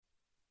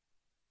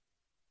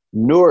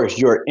Nourish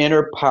your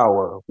inner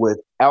power with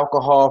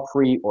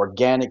alcohol-free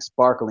organic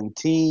sparkling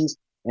teas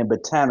and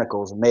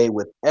botanicals made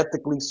with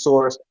ethically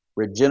sourced,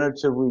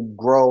 regeneratively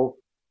grown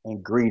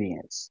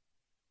ingredients.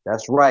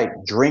 That's right,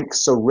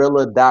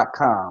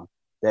 drinksarilla.com.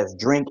 That's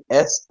drink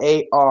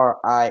SARILLA.com.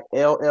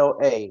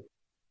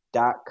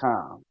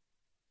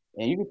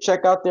 And you can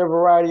check out their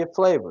variety of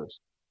flavors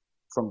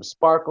from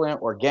sparkling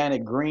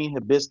organic green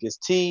hibiscus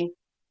tea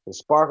to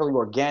sparkling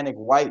organic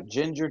white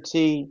ginger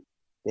tea.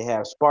 They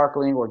have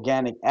sparkling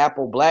organic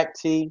apple black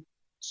tea,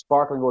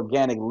 sparkling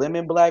organic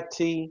lemon black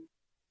tea,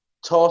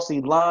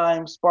 Tulsi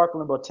lime,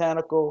 sparkling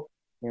botanical,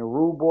 and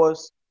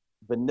rooibos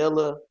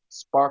vanilla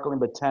sparkling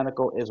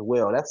botanical as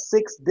well. That's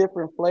 6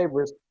 different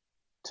flavors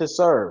to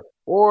serve.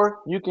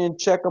 Or you can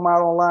check them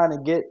out online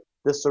and get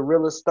the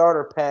Cirilla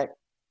Starter Pack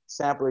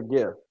sampler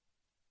gift.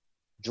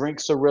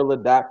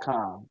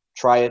 DrinkCirilla.com.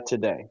 Try it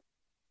today.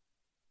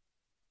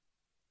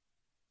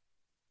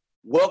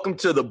 Welcome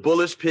to the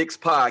Bullish Picks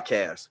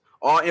podcast.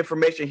 All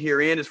information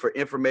herein is for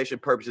information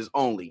purposes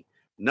only.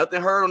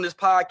 Nothing heard on this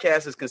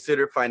podcast is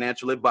considered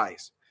financial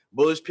advice.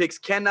 Bullish Picks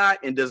cannot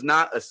and does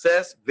not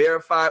assess,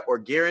 verify, or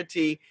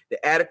guarantee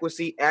the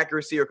adequacy,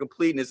 accuracy, or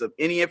completeness of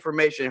any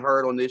information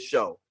heard on this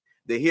show.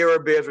 The hearer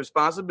bears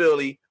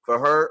responsibility for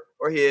her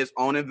or his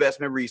own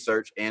investment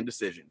research and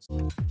decisions.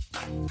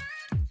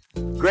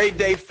 Great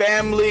day,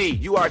 family.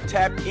 You are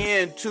tapped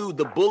into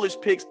the Bullish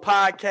Picks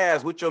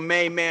podcast with your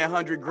main man,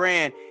 100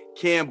 Grand,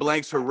 Ken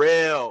Blanks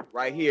Harrell,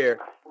 right here,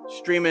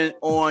 streaming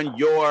on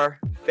your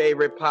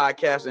favorite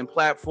podcasting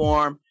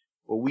platform,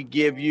 where we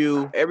give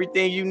you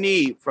everything you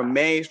need from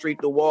Main Street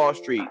to Wall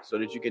Street so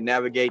that you can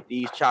navigate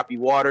these choppy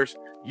waters.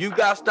 You've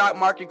got stock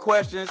market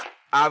questions.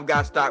 I've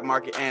got stock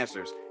market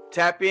answers.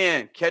 Tap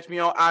in. Catch me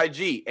on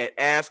IG at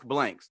Ask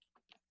Blanks.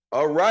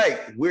 All right,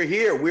 we're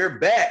here. We're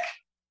back.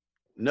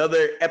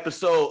 Another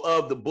episode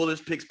of the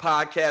Bullish Picks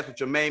podcast with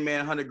your main man,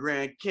 100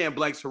 Grand, Ken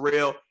Blanks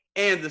Harrell,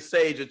 and the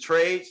Sage of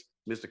Trades,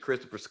 Mr.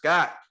 Christopher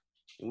Scott.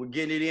 And we're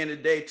getting it in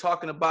today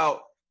talking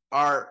about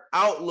our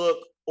outlook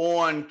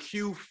on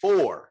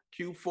Q4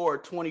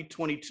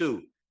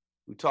 2022.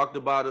 We talked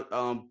about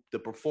the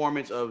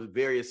performance of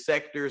various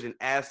sectors and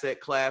asset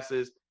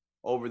classes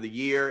over the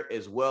year,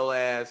 as well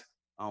as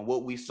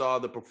what we saw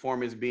the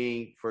performance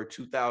being for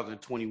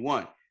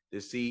 2021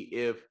 to see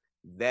if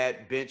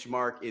that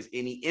benchmark is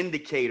any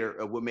indicator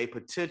of what may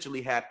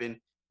potentially happen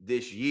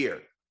this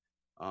year.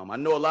 I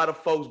know a lot of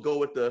folks go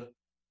with the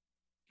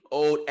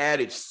old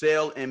adage,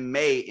 sell in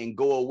May and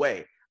go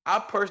away. I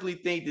personally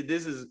think that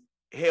this is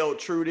held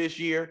true this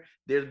year.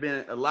 There's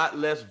been a lot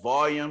less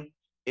volume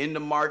in the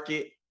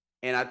market,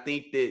 and I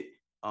think that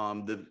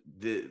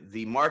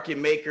the market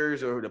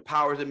makers or the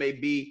powers that may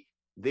be,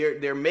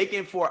 they're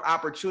making for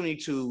opportunity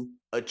to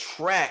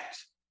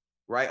attract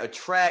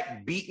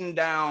beaten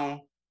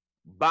down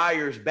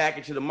buyers back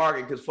into the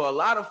market, because for a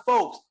lot of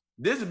folks,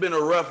 this has been a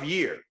rough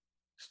year,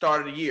 start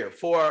of the year.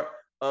 For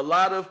a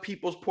lot of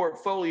people's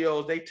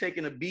portfolios, they've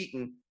taken a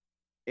beating.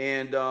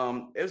 And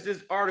there's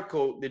this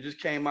article that just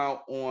came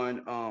out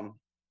on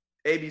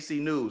ABC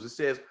News. It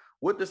says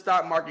what the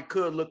stock market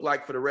could look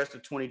like for the rest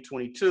of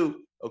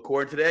 2022,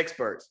 according to the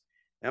experts.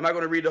 And I'm not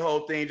going to read the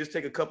whole thing, just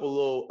take a couple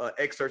little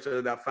excerpts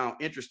that I found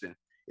interesting.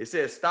 It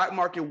says stock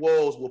market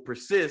woes will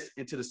persist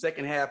into the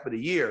second half of the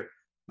year,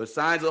 but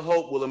signs of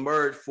hope will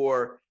emerge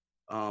for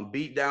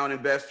beat down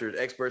investors,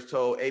 experts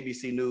told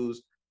ABC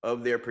News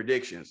of their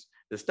predictions.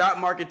 The stock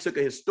market took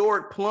a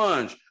historic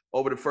plunge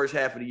over the first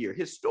half of the year.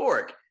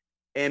 Historic.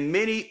 And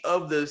many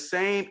of the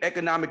same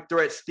economic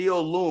threats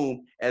still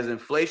loom as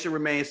inflation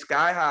remains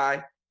sky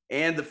high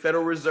and the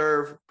Federal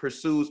Reserve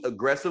pursues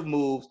aggressive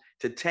moves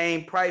to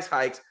tame price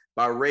hikes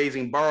by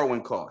raising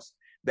borrowing costs.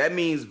 That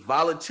means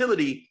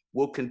volatility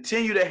will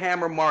continue to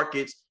hammer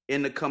markets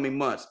in the coming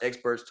months,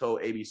 experts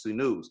told ABC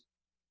News.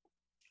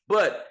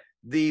 But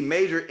the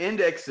major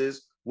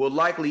indexes will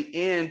likely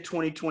end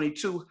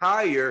 2022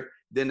 higher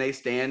than they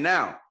stand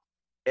now,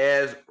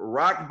 as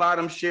rock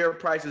bottom share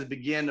prices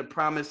begin to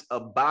promise a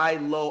buy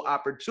low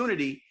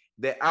opportunity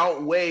that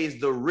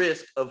outweighs the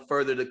risk of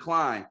further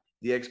decline,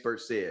 the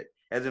expert said.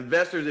 As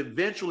investors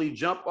eventually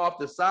jump off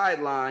the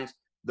sidelines,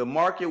 the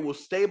market will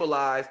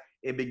stabilize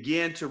and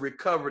begin to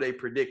recover, they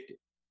predicted.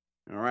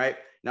 All right.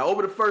 Now,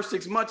 over the first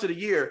 6 months of the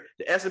year,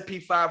 the S&P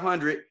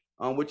 500,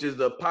 which is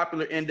the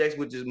popular index,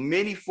 which is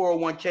many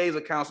 401ks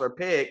accounts are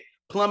pegged,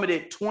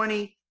 plummeted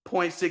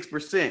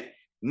 20.6%,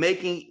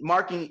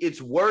 marking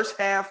its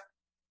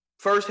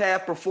first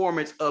half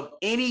performance of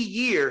any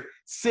year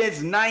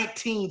since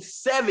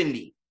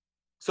 1970.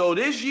 So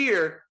this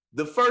year,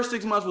 the first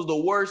 6 months was the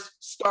worst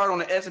start on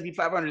the S&P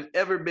 500 has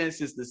ever been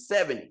since the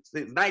 70s,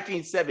 since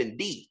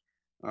 1970.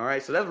 All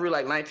right, so that's really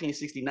like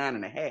 1969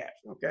 and a half,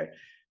 okay?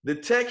 The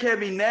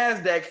tech-heavy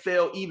NASDAQ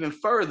fell even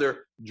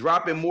further,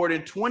 dropping more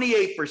than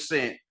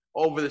 28%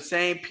 over the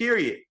same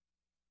period.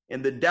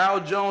 And the Dow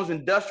Jones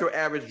Industrial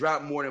Average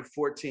dropped more than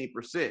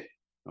 14%.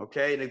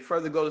 Okay, and they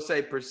further go to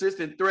say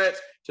persistent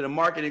threats to the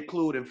market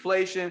include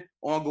inflation,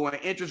 ongoing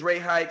interest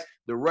rate hikes,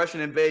 the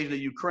Russian invasion of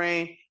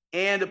Ukraine,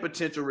 and a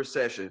potential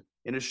recession,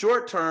 In the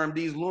short term,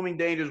 these looming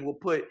dangers will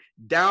put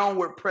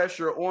downward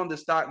pressure on the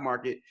stock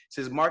market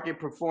since market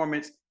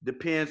performance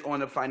depends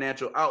on the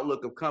financial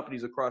outlook of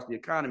companies across the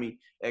economy,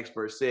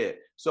 experts said.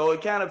 So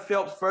it kind of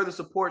helps further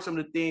support some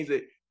of the things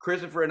that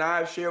Christopher and I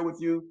have shared with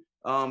you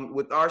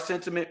with our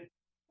sentiment.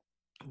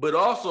 But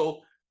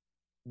also,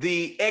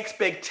 the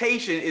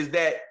expectation is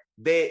that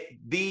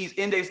these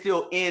index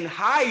still end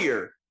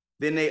higher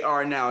than they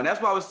are now. And that's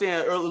what I was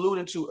saying,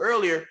 alluding to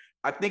earlier.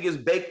 I think it's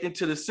baked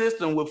into the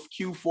system with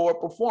Q4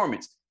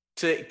 performance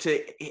to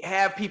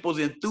have people's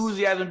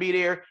enthusiasm be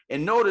there.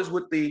 And notice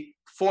with the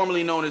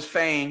formerly known as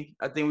FANG,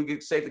 I think we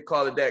could safely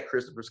call it that,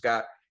 Christopher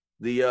Scott,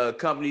 the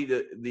company,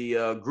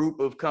 the group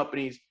of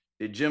companies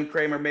that Jim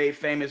Cramer made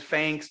famous,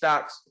 FANG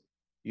stocks.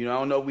 You know, I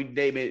don't know if we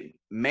name it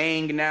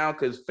Mang now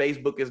because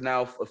Facebook is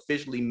now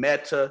officially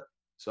Meta.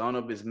 So I don't know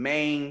if it's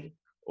Mang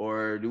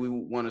or do we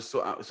want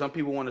to, some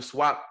people want to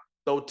swap,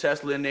 throw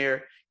Tesla in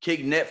there, kick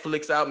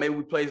Netflix out. Maybe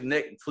we place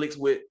Netflix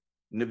with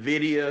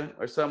NVIDIA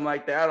or something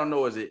like that. I don't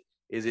know. Is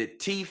it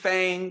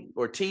T-Fang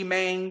or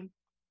T-Mang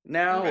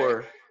now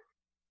or?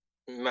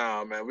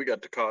 Nah, man, we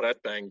got to call that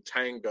thing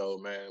Tango,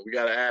 man. We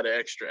got to add an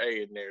extra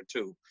A in there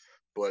too.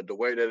 But the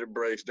way that it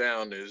breaks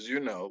down is, you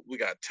know, we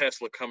got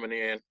Tesla coming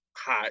in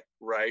hot,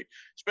 right?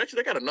 Especially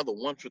they got another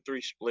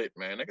 1-for-3 split,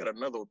 man. They got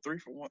another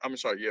 3-for-1.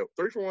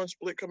 3-for-1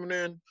 split coming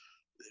in.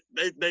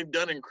 They've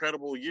done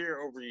incredible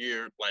year over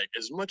year. Like,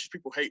 as much as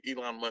people hate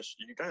Elon Musk,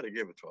 you got to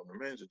give it to him. The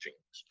man's a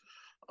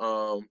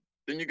genius.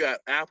 Then you got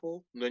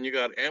Apple. Then you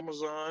got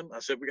Amazon. I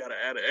said we got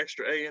to add an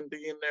extra A and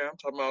D in there. I'm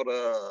talking about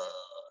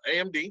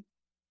AMD.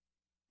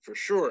 For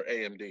sure,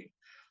 AMD.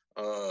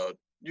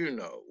 You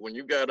know, when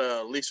you got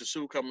Lisa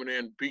Su coming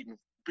in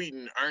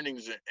beating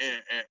earnings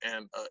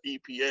and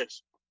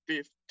EPS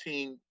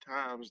 15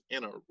 times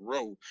in a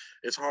row,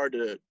 it's hard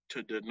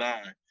to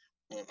deny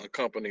a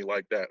company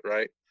like that,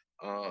 right?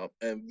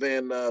 And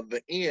then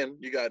the N,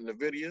 you got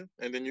NVIDIA,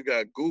 and then you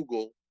got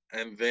Google,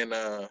 and then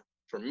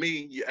for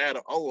me, you add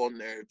an O on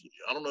there.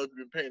 I don't know if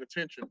you've been paying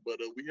attention, but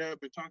we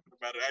have been talking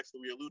about it.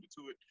 Actually, we alluded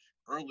to it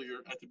earlier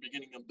at the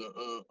beginning of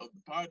the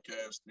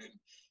podcast, and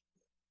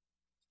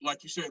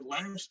like you said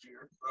last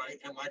year, right?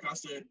 And like I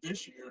said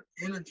this year,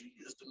 energy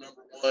is the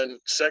 #1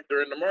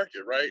 sector in the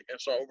market, right? And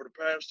so over the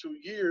past 2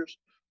 years,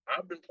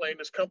 I've been playing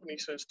this company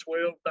since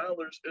 $12.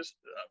 It's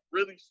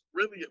really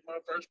my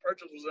first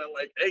purchase was at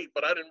like $8,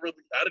 but I didn't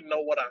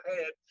know what I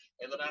had,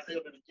 and then I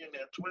held it again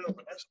at 12,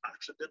 and that's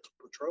Occidental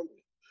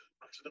Petroleum.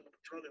 Occidental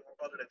Petroleum, I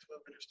bought it at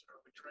 12 minutes to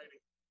early trading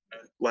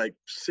at like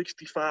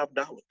 $65,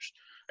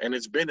 and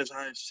it's been as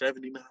high as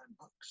 $79.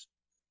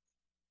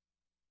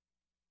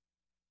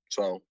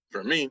 So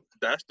for me,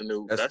 that's the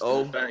new thing,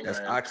 that's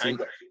man. Oxy.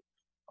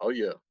 Oh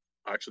yeah,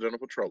 Occidental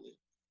Petroleum.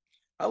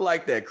 I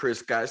like that, Chris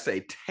Scott.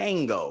 Say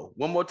Tango.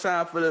 One more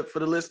time for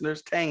the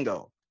listeners.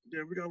 Tango.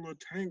 Yeah, we got a little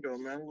tango,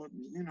 man.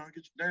 You know,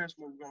 get your dance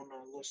move going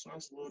on, a little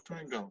salsa, a little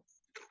tango.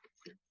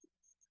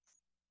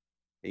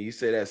 And you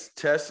say that's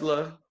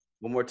Tesla.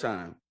 One more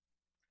time.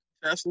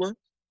 Tesla,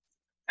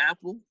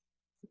 Apple,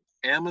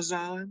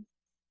 Amazon,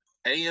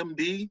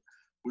 AMD.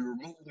 We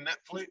removed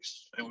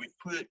Netflix and we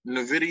put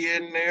NVIDIA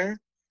in there,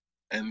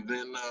 and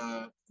then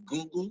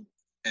Google,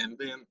 and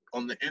then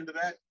on the end of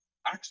that,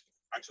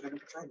 Occidental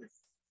Petroleum.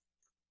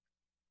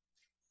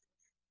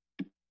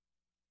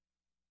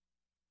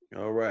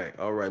 All right.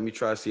 Let me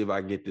try to see if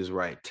I get this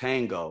right.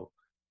 Tango,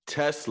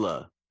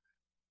 Tesla.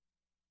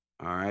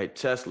 All right.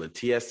 Tesla,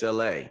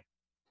 TSLA,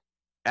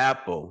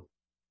 Apple,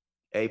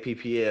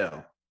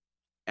 AAPL,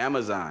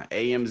 Amazon,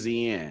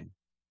 AMZN,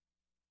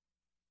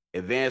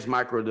 Advanced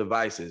Micro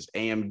Devices,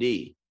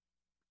 AMD,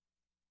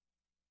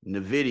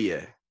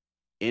 NVIDIA,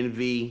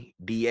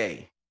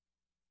 NVIDIA,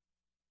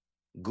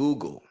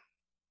 Google,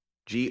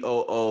 GOOG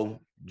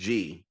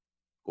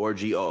or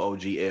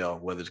GOOGL,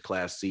 whether it's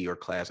Class C or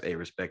Class A,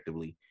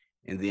 respectively.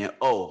 And then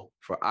O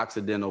for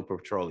Occidental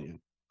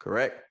Petroleum,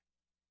 correct?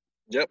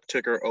 Yep,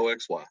 ticker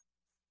OXY.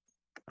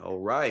 All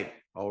right.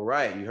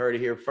 You heard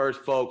it here first,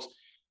 folks.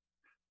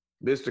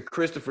 Mr.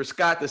 Christopher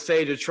Scott, the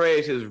Sage of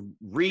Trades, has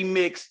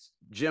remixed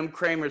Jim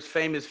Cramer's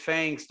famous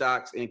FANG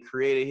stocks and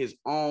created his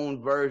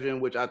own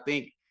version, which I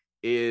think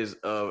is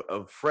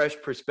a fresh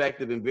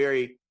perspective and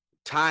very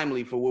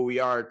timely for where we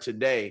are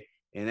today.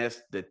 And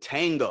that's the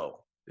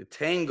Tango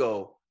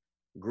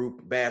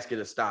group basket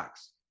of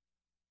stocks.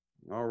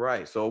 All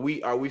right. So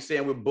are we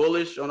saying we're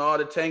bullish on all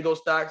the Tango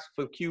stocks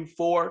for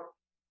Q4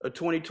 of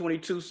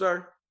 2022,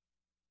 sir?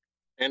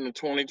 And in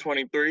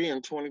 2023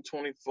 and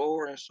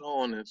 2024 and so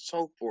on and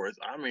so forth.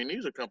 I mean,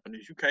 these are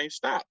companies you can't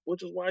stop,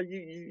 which is why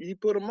you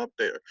put them up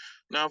there.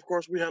 Now, of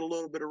course, we had a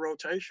little bit of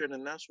rotation,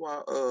 and that's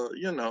why,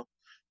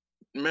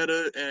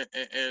 Meta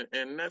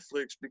and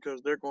Netflix,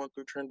 because they're going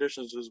through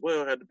transitions as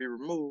well, had to be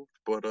removed.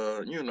 But,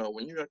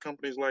 when you got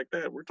companies like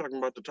that, we're talking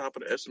about the top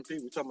of the S&P.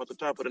 We're talking about the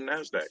top of the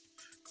NASDAQ.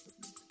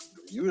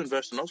 You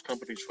invest in those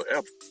companies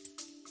forever.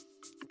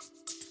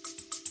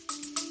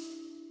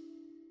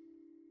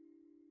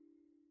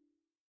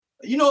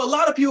 You know, a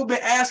lot of people have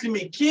been asking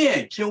me,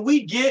 Ken, can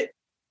we get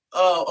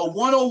a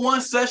one-on-one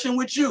session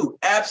with you?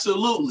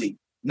 Absolutely.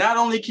 Not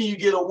only can you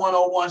get a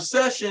one-on-one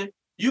session,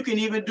 you can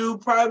even do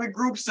private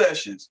group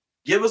sessions.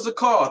 Give us a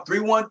call,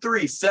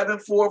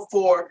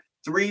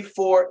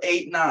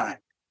 313-744-3489.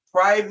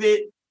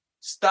 Private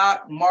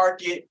stock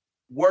market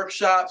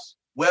workshops,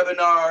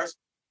 webinars,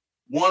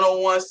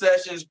 one-on-one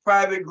sessions,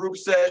 private group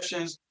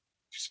sessions,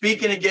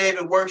 speaking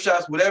engagement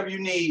workshops, whatever you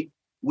need.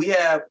 We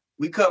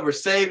cover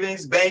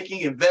savings,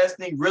 banking,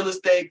 investing, real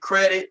estate,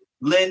 credit,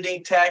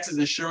 lending, taxes,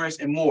 insurance,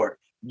 and more.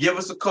 Give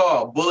us a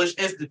call, Bullish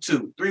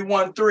Institute,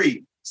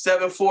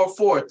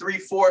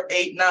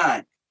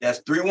 313-744-3489.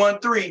 That's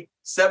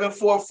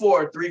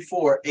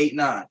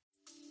 313-744-3489.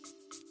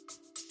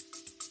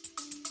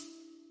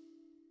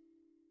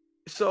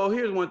 So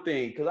here's one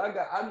thing, because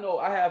I know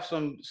I have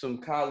some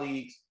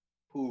colleagues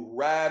who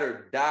ride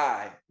or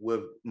die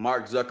with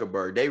Mark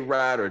Zuckerberg. They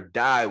ride or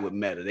die with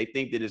Meta. They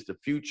think that it's the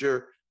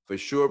future for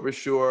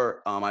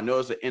sure. I know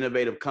it's an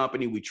innovative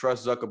company. We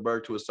trust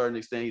Zuckerberg to a certain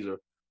extent. He's a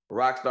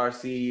rock star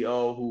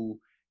CEO who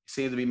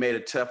seems to be made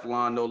of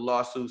Teflon. No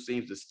lawsuit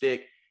seems to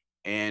stick.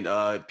 And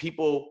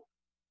people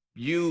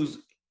use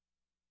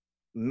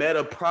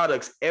Meta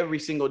products every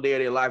single day of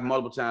their life,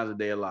 multiple times a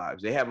day of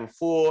lives. They have a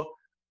full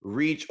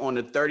reach on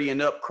the 30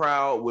 and up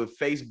crowd with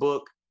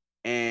Facebook,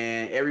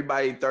 and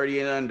everybody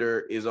 30 and under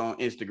is on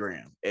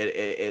Instagram.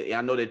 And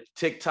I know that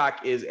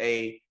TikTok is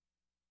a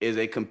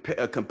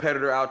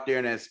competitor out there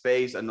in that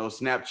space. I know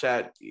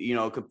Snapchat,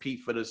 compete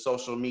for the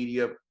social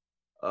media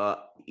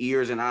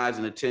ears and eyes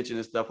and attention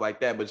and stuff like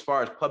that. But as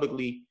far as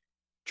publicly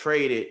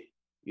traded,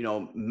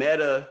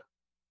 Meta,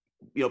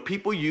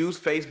 people use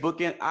Facebook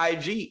and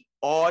IG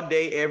all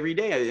day, every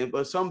day.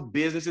 But some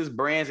businesses,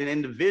 brands, and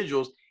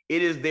individuals,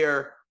 it is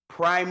their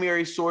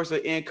primary source of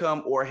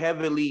income or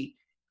heavily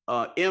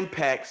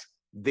impacts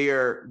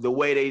the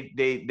way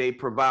they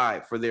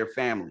provide for their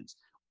families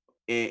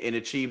and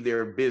achieve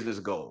their business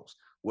goals,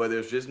 whether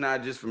it's just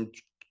not just from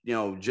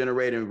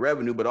generating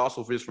revenue, but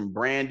also just from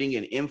branding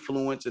and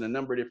influence and a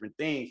number of different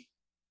things.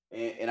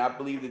 And I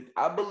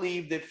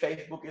believe that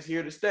Facebook is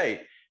here to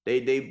stay.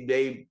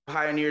 They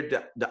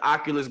pioneered the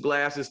Oculus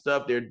glasses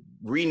stuff. They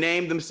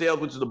renamed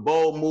themselves, which is a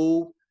bold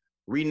move.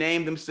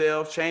 Renamed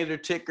themselves, changed their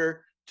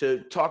ticker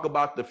to talk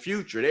about the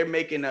future. They're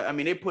making,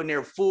 they're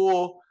putting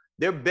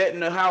they're betting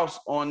the house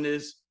on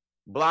this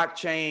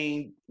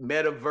blockchain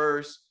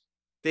metaverse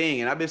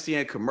thing. And I've been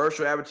seeing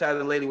commercial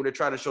advertising lately where they're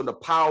trying to show the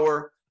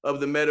power of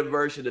the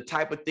metaverse and the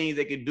type of things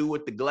they can do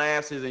with the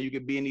glasses. And you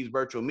could be in these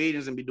virtual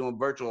meetings and be doing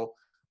virtual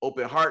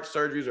open heart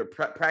surgeries or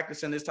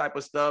practicing this type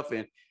of stuff.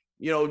 And,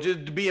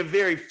 just being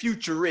very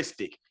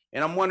futuristic.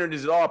 And I'm wondering,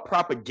 is it all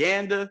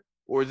propaganda,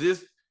 or is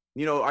this,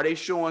 are they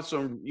showing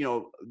some,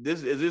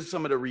 is this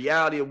some of the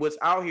reality of what's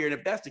out here? And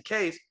if that's the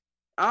case,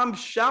 I'm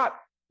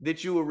shocked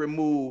that you would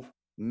remove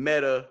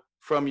Meta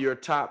from your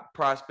top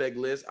prospect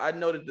list. I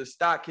know that the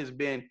stock has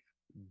been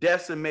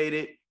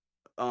decimated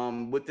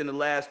within the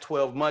last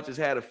 12 months. It's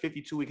had a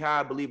 52-week high,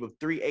 I believe, of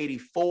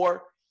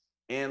 384.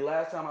 And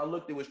last time I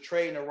looked, it was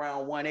trading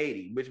around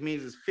 180, which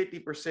means it's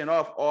 50%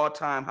 off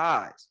all-time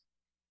highs.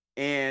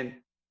 And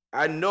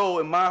I know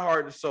in my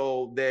heart and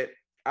soul that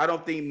I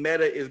don't think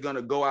Meta is going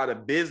to go out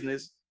of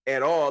business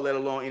at all, let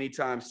alone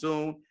anytime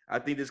soon. I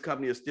think this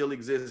company will still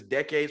exist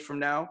decades from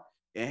now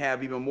and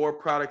have even more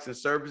products and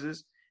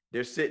services.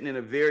 They're sitting in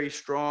a very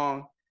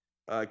strong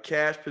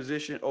cash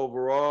position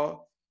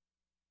overall.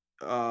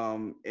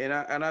 And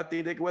I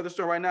think they can weather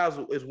storm right now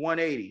is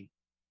 180.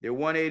 They're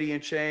 180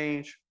 and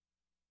change.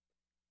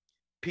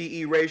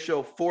 PE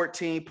ratio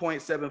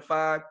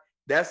 14.75.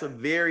 That's a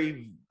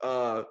very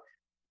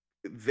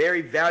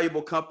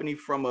valuable company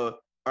from a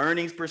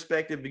earnings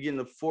perspective, beginning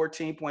the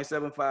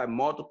 14.75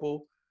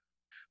 multiple.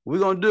 What we're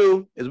going to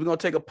do is we're going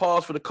to take a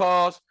pause for the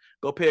cause,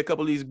 go pay a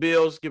couple of these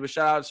bills, give a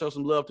shout out, show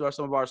some love to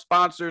some of our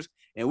sponsors,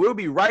 and we'll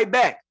be right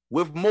back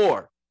with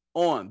more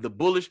on the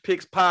Bullish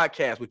Picks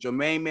podcast with your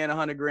main man,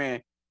 100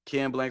 grand,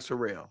 Ken Blanks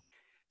Harrell.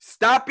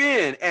 Stop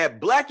in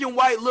at Black and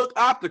White Look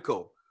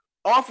Optical,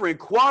 offering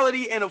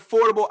quality and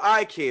affordable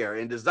eye care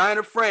and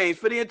designer frames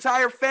for the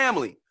entire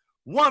family.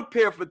 One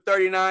pair for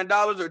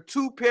 $39 or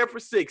two pair for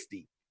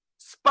 $60.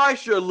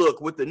 Spice your look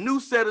with the new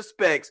set of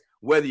specs,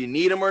 whether you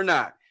need them or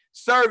not.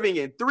 Serving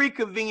in 3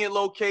 convenient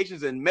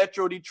locations in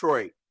Metro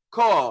Detroit.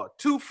 Call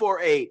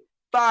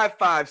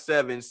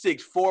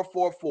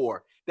 248-557-6444.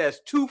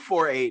 That's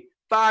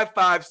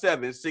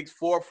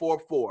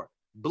 248-557-6444.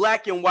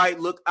 Black and White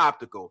Look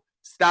Optical.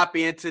 Stop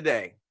in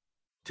today.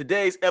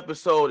 Today's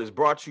episode is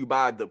brought to you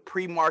by the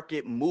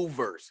Pre-Market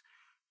Movers.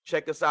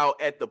 Check us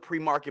out at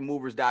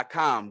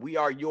thepremarketmovers.com. We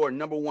are your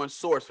number one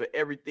source for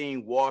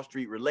everything Wall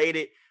Street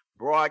related,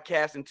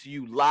 broadcasting to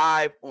you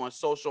live on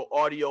social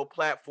audio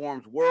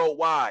platforms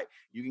worldwide.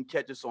 You can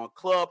catch us on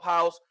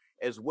Clubhouse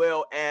as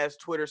well as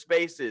Twitter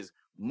Spaces,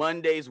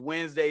 Mondays,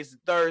 Wednesdays,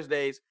 and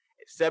Thursdays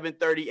at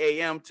 7:30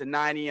 a.m. to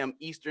 9 a.m.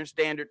 Eastern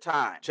Standard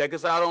Time. Check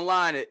us out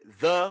online at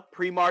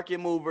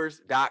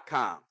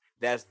thepremarketmovers.com.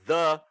 That's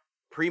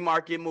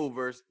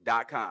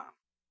thepremarketmovers.com.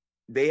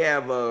 They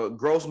have a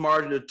gross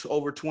margin of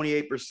over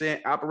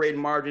 28%, operating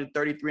margin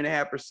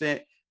 33.5%,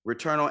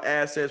 return on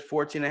assets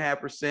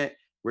 14.5%,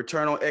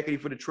 Return on equity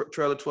for the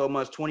trailing 12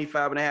 months,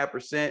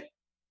 25.5%.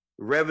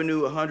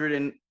 Revenue,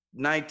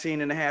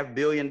 $119.5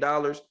 billion,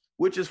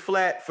 which is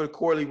flat for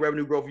quarterly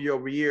revenue growth year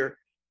over year,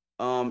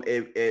 at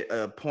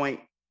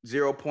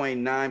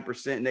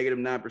 0.9%, negative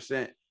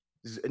 9%,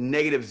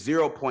 negative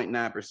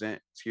 0.9%,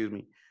 excuse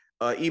me.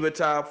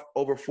 EBITDA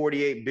over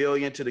 48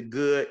 billion to the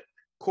good.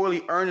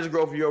 Quarterly earnings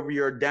growth year over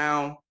year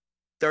down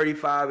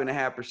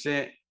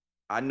 35.5%.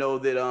 I know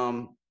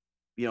that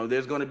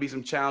there's going to be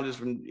some challenges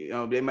from,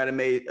 they might have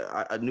made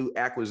a new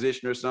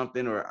acquisition or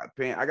something, or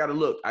I got to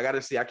look. I got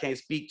to see. I can't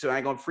speak to, I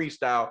ain't going to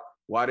freestyle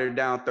why they're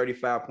down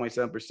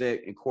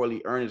 35.7% in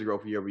quarterly earnings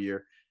growth year over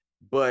year.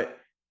 But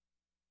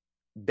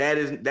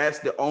that's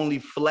the only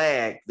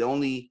flag, the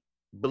only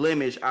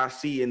blemish I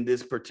see in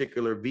this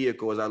particular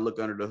vehicle as I look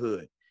under the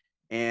hood.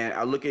 And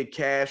I look at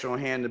cash on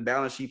hand, the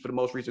balance sheet for the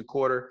most recent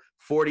quarter,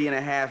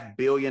 $40.5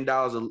 billion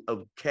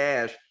of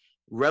cash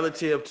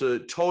relative to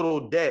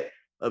total debt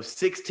of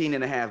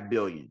 $16.5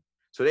 billion.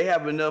 So they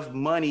have enough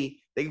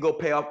money. They can go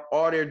pay off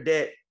all their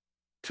debt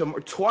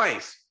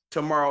twice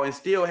tomorrow and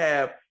still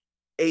have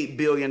 $8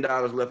 billion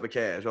left of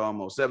cash,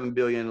 almost $7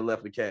 billion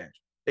left of cash.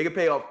 They can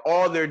pay off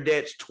all their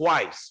debts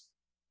twice.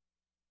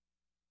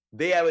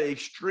 They have an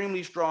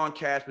extremely strong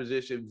cash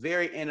position,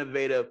 very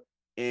innovative,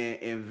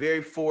 and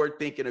very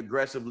forward-thinking,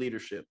 aggressive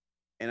leadership.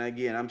 And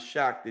again, I'm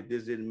shocked that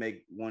this didn't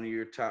make one of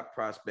your top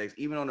prospects,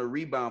 even on a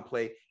rebound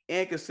play,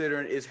 and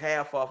considering it's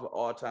half off of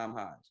all-time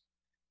highs.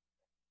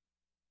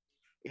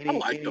 I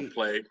like the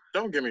play.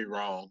 Don't get me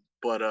wrong,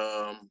 but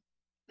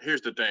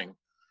here's the thing: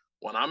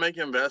 when I make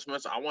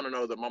investments, I want to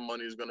know that my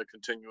money is going to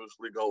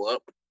continuously go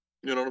up.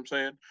 You know what I'm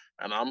saying?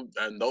 And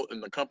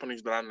the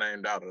companies that I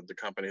named out are the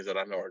companies that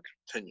I know are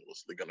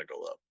continuously going to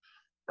go up.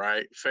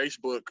 Right?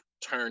 Facebook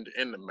turned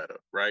into Meta.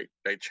 Right?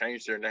 They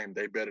changed their name.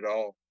 They bet it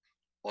all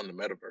on the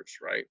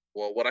metaverse. Right?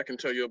 Well, what I can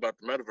tell you about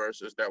the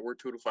metaverse is that we're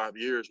 2 to 5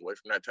 years away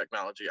from that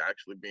technology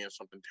actually being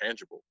something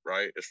tangible.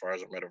 Right? As far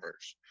as a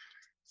metaverse.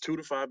 2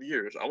 to 5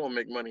 years. I want to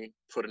make money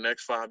for the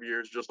next 5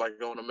 years, just like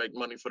I want to make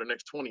money for the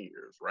next 20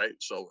 years, right?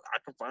 So I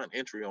can find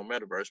entry on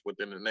metaverse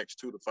within the next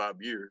 2 to 5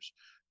 years.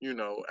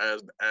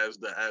 As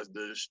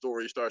the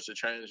story starts to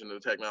change and the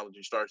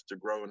technology starts to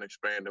grow and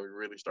expand, and we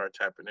really start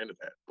tapping into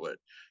that. But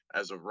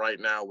as of right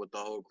now, with the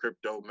whole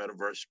crypto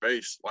metaverse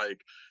space,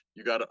 like,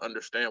 you got to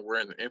understand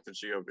we're in the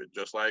infancy of it.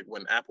 Just like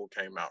when Apple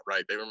came out,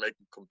 right? They were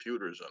making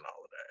computers and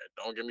all of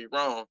that. Don't get me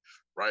wrong,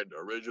 right? The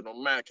original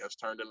Mac has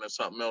turned into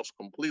something else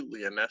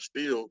completely, and that's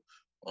still,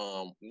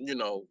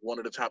 one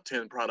of the top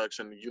 10 products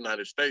in the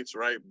United States,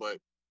 right? But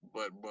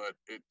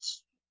it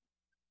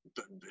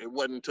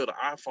wasn't until the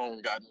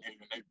iPhone got in here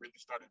and they really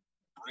started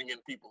bringing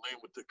people in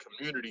with the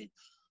community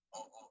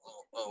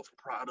of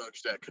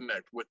products that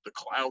connect with the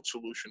cloud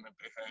solution that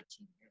they had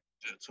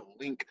to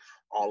link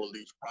all of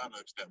these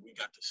products, that we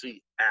got to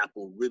see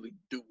Apple really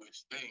do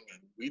its thing.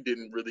 And we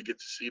didn't really get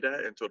to see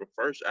that until the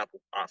first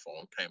Apple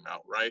iPhone came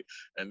out, right?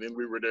 And then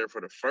we were there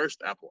for the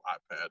first Apple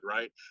iPad,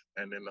 right?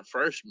 And then the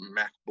first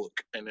MacBook,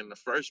 and then the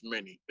first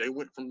Mini. They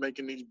went from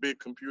making these big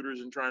computers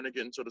and trying to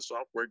get into the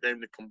software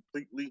game to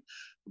completely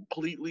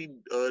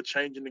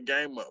changing the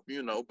game up,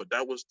 but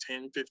that was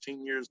 10,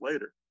 15 years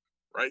later.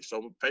 Right.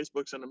 So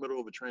Facebook's in the middle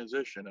of a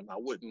transition, and I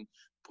wouldn't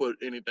put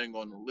anything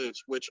on the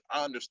list, which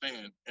I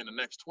understand in the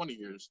next 20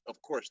 years,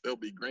 of course, they'll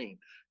be green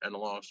and the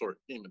long short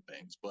scheme of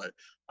things. But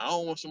I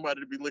don't want somebody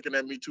to be looking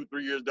at me 2,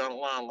 3 years down the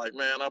line like,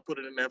 man, I put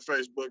it in that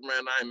Facebook,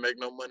 man, I ain't make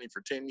no money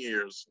for 10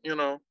 years.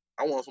 I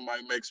want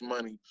somebody to make some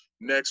money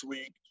next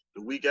week,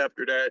 the week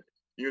after that,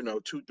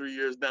 2, 3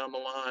 years down the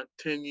line,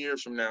 10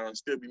 years from now, and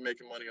still be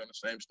making money on the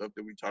same stuff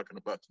that we're talking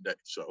about today.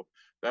 So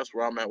that's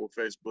where I'm at with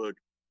Facebook.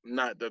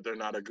 Not that they're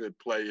not a good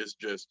play. It's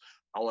just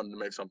I wanted to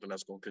make something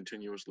that's going to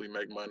continuously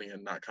make money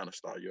and not kind of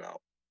stall you out.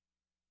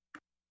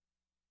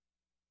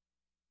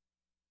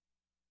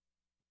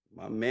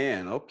 My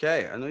man,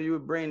 okay. I know you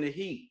would bring the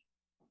heat.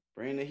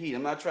 Bring the heat.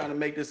 I'm not trying to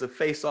make this a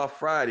face-off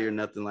Friday or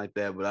nothing like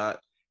that, but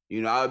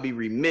I would be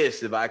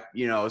remiss if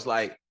it's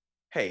like,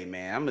 hey,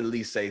 man, I'm gonna at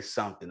least say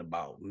something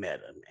about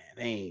Meta,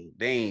 man.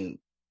 They ain't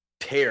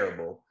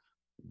terrible,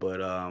 but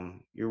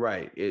you're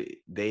right.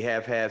 They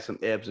have had some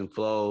ebbs and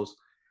flows.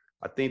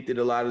 I think that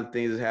a lot of the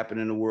things that happen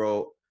in the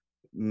world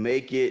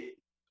make it.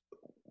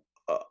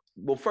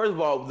 Well, first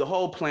of all, the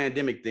whole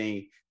pandemic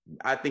thing,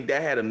 I think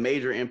that had a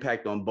major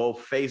impact on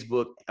both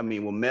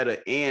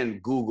Meta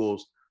and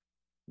Google's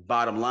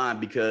bottom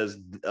line, because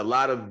a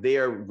lot of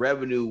their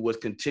revenue was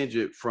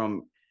contingent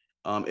from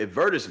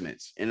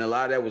advertisements, and a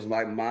lot of that was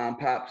like mom and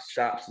pop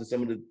shops and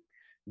some of the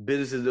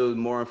businesses that was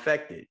more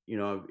affected.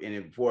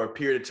 And for a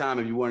period of time,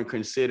 if you weren't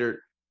considered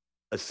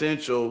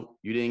essential,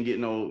 you didn't get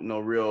no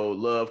real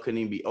love, couldn't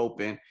even be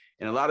open.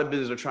 And a lot of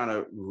businesses are trying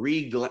to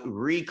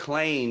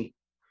reclaim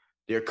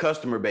their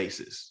customer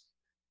bases,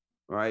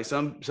 right?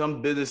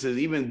 Some businesses,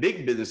 even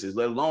big businesses,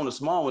 let alone the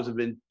small ones, have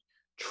been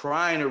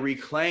trying to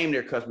reclaim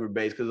their customer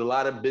base, because a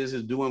lot of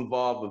businesses do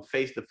involve a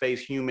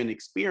face-to-face human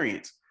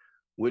experience,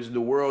 which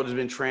the world has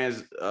been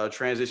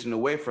transitioning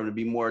away from, to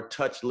be more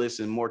touchless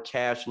and more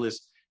cashless,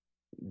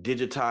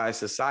 digitized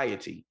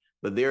society.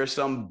 but there are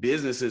some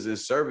businesses and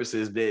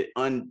services that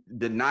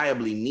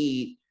undeniably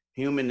need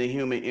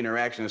human-to-human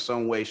interaction in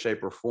some way,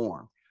 shape, or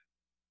form.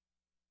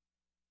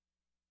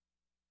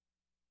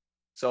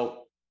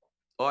 So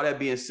all that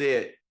being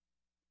said,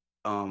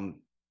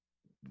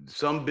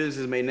 some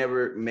business may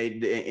never,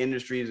 the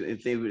industries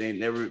and things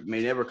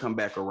may never come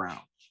back around,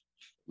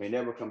 may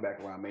never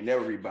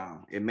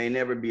rebound. It may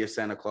never be a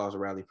Santa Claus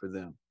rally for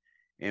them.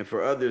 And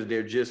for others,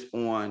 they're just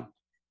on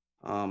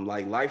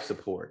like life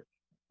support,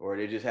 or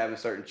they're just having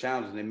certain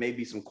challenges, and there may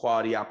be some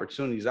quality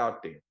opportunities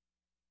out there.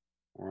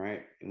 All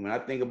right. And when I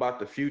think about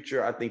the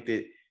future, I think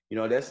that,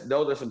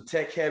 those are some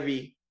tech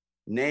heavy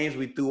names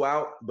we threw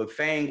out, but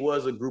Fang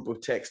was a group of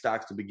tech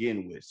stocks to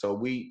begin with. So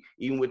we,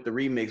 even with the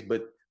remix,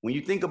 but when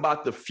you think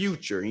about the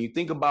future and you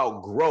think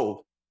about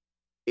growth,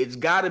 it's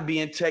got to be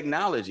in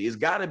technology. It's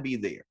got to be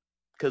there,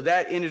 because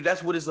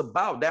that's what it's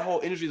about. That whole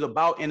industry is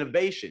about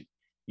innovation.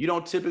 You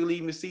don't typically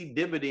even see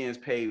dividends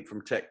paid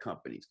from tech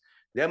companies.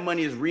 That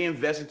money is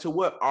reinvested to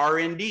what?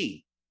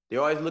 R&D. They're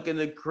always looking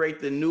to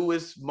create the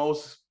newest,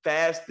 most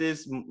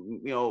fastest,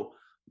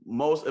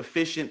 most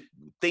efficient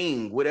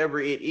thing, whatever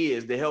it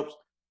is, that helps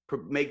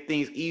make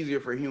things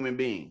easier for human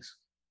beings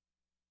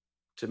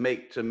to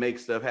make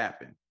stuff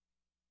happen.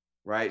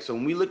 Right? So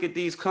when we look at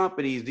these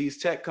companies, these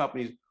tech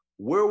companies,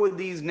 where would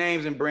these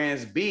names and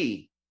brands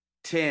be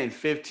 10,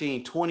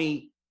 15,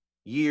 20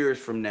 years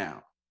from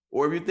now?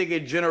 Or if you're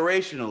thinking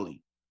generationally,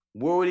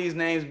 where would these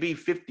names be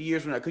 50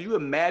 years from now? Could you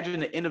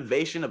imagine the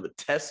innovation of a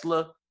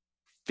Tesla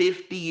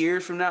 50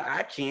 years from now?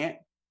 I can't.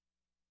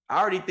 I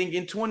already think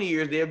in 20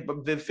 years,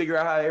 they'll figure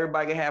out how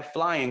everybody can have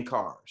flying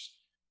cars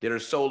that are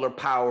solar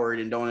powered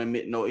and don't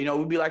emit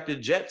we'd be like the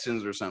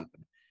Jetsons or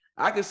something.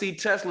 I could see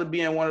Tesla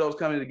being one of those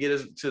companies to get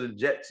us to the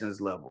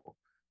Jetsons level.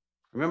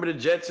 Remember the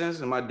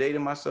Jetsons? Am I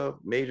dating myself?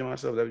 Major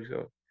myself? That what you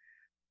call?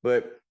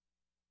 But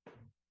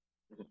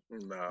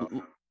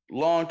no.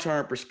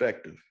 Long-term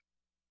perspective.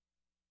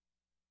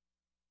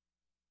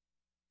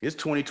 It's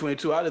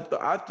 2022. I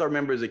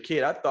remember as a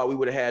kid, I thought we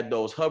would have had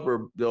those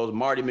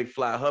Marty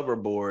McFly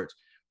hoverboards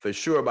for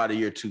sure by the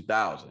year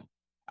 2000.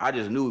 I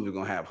just knew we were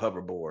gonna have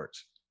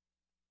hoverboards.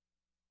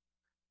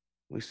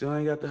 We still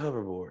ain't got the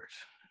hoverboards.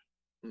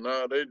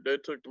 No, they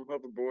took them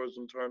hoverboards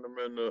and turned them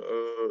into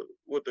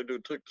what they do.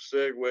 Took the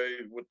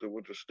Segway with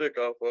the stick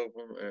off of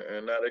them,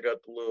 and now they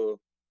got the little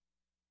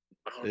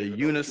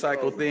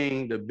unicycle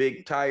thing, the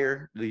big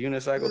tire, the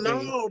unicycle thing.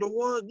 No, the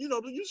one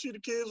you see the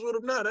kids with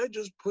them now. They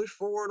just push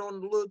forward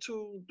on the little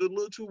two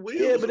wheels.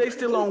 Yeah, but they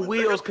still on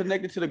wheels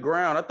connected to the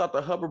ground. I thought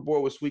the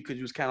hoverboard was sweet because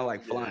you was kind of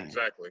like flying.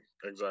 Exactly.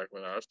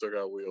 No, I still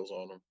got wheels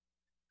on them.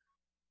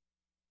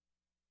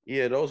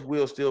 Yeah, those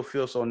wheels still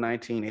feel so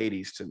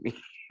 1980s to me.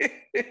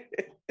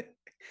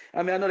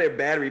 I mean, I know they're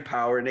battery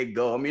powered and they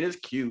go. I mean, it's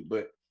cute,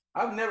 but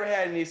I've never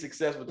had any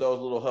success with those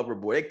little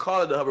hoverboard. They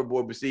call it the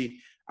hoverboard, but see,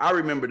 I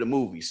remember the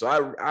movie, so I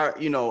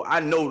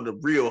know the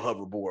real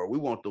hoverboard. We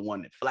want the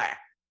one that fly,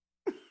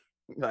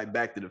 like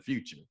Back to the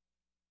Future.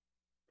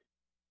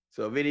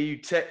 So if any of you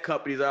tech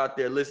companies out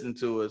there listening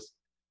to us,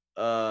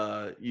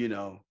 that's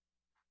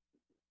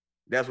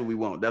what we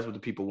want. That's what the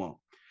people want.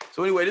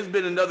 So anyway, this has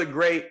been another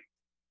great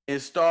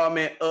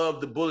installment of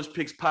the Bullish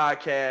Picks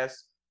podcast.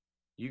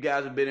 You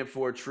guys have been in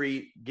for a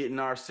treat, getting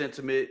our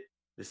sentiment,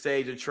 the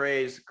Sage of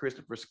Trades,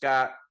 Christopher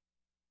Scott,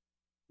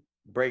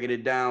 breaking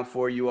it down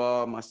for you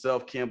all,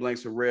 myself, Ken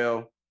Blanks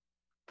Harrell.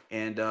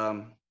 And,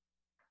 none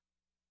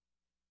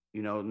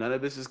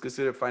of this is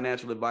considered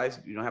financial advice.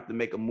 You don't have to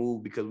make a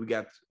move because we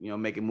got,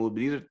 making moves. But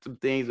these are some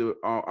things that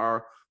are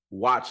our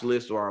watch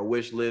list or our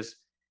wish list.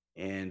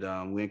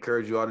 And we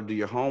encourage you all to do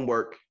your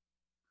homework,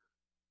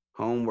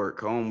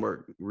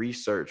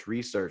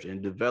 research,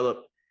 and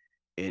develop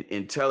an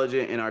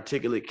intelligent and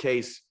articulate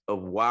case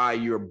of why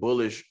you're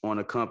bullish on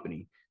a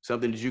company.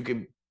 Something that you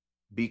can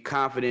be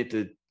confident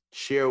to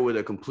share with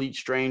a complete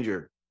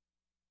stranger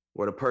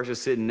or the person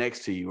sitting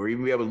next to you, or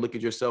even be able to look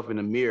at yourself in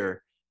the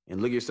mirror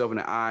and look yourself in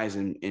the eyes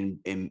and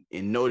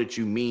know that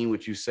you mean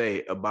what you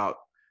say about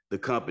the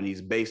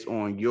companies based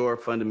on your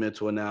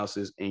fundamental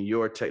analysis and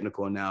your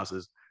technical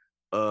analysis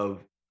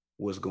of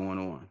what's going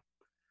on.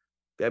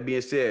 That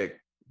being said,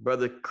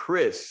 Brother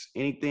Chris,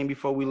 anything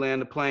before we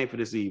land the plane for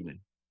this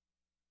evening?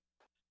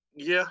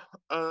 Yeah,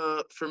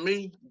 for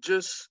me,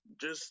 just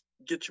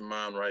get your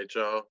mind right,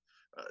 y'all.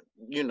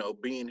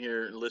 Being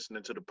here and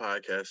listening to the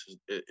podcast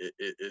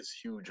is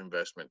huge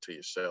investment to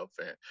yourself,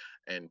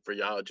 and for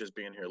y'all just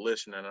being here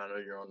listening. I know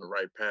you're on the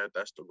right path.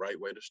 That's the right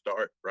way to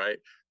start, right?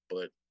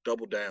 But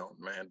double down,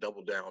 man,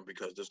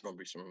 because there's going to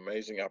be some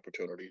amazing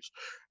opportunities.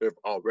 There've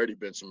already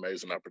been some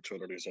amazing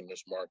opportunities in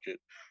this market.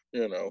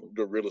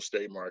 The real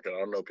estate market.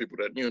 I know people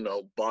that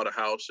bought a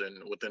house,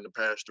 and within the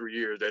past 3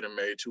 years, they done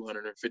made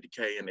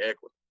 $250K in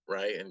equity,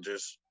 right? And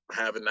just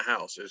having the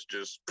house is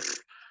just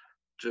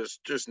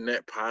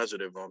net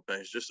positive on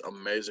things, just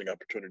amazing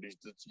opportunities.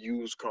 This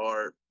used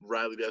car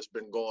rally that's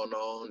been going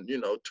on,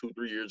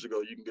 2-3 years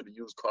ago, you can get a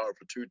used car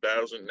for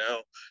 $2,000. Now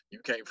you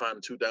can't find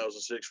a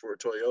 2006 for a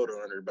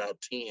Toyota under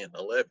about 10,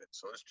 11.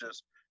 So it's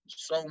just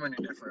so many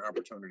different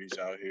opportunities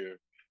out here.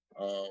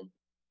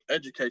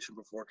 education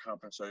before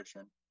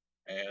compensation,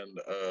 and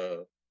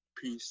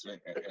peace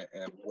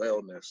and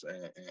wellness,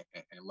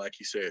 and like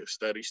he said,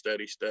 study,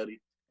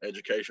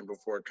 education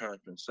before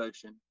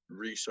compensation,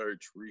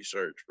 research,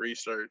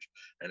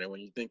 and then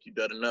when you think you've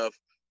done enough,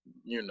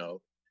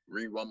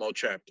 read one more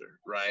chapter,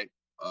 right?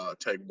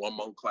 Take one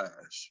more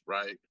class,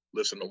 right?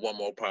 Listen to one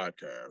more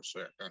podcast,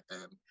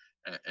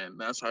 and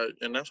that's how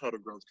the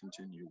growth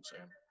continues,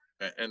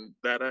 and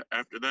that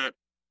after that,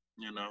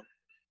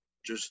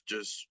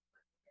 just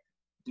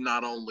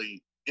not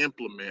only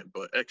implement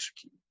but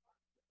execute,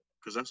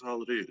 because that's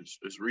all it is.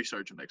 It's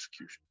research and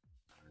execution.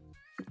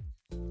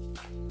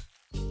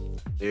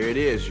 There it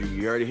is.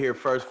 You heard it here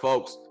first,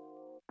 folks.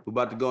 We're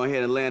about to go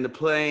ahead and land the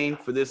plane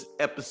for this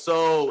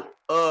episode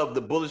of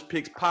the Bullish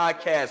Picks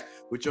podcast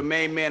with your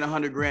main man,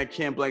 100 grand,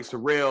 Ken Blanks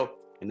Terrell,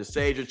 and the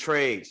Sage of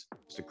Trades,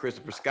 Mr.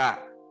 Christopher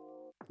Scott.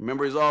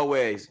 Remember, as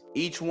always,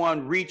 each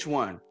one reach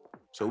one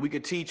so we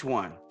could teach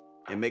one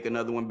and make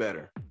another one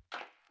better.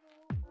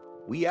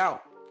 We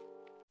out.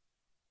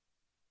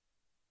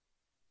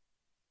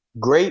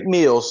 Great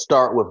meals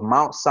start with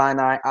Mount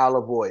Sinai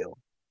olive oil.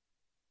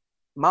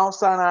 Mount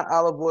Sinai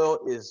olive oil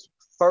is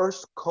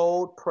first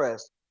cold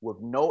pressed with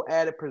no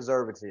added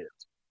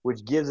preservatives,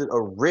 which gives it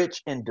a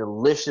rich and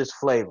delicious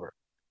flavor.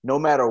 No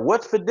matter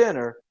what's for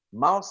dinner,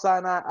 Mount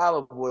Sinai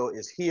olive oil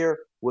is here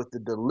with the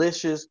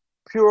delicious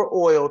pure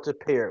oil to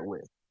pair it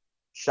with.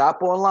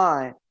 Shop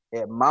online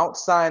at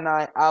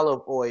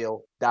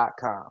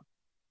mountsinaioliveoil.com.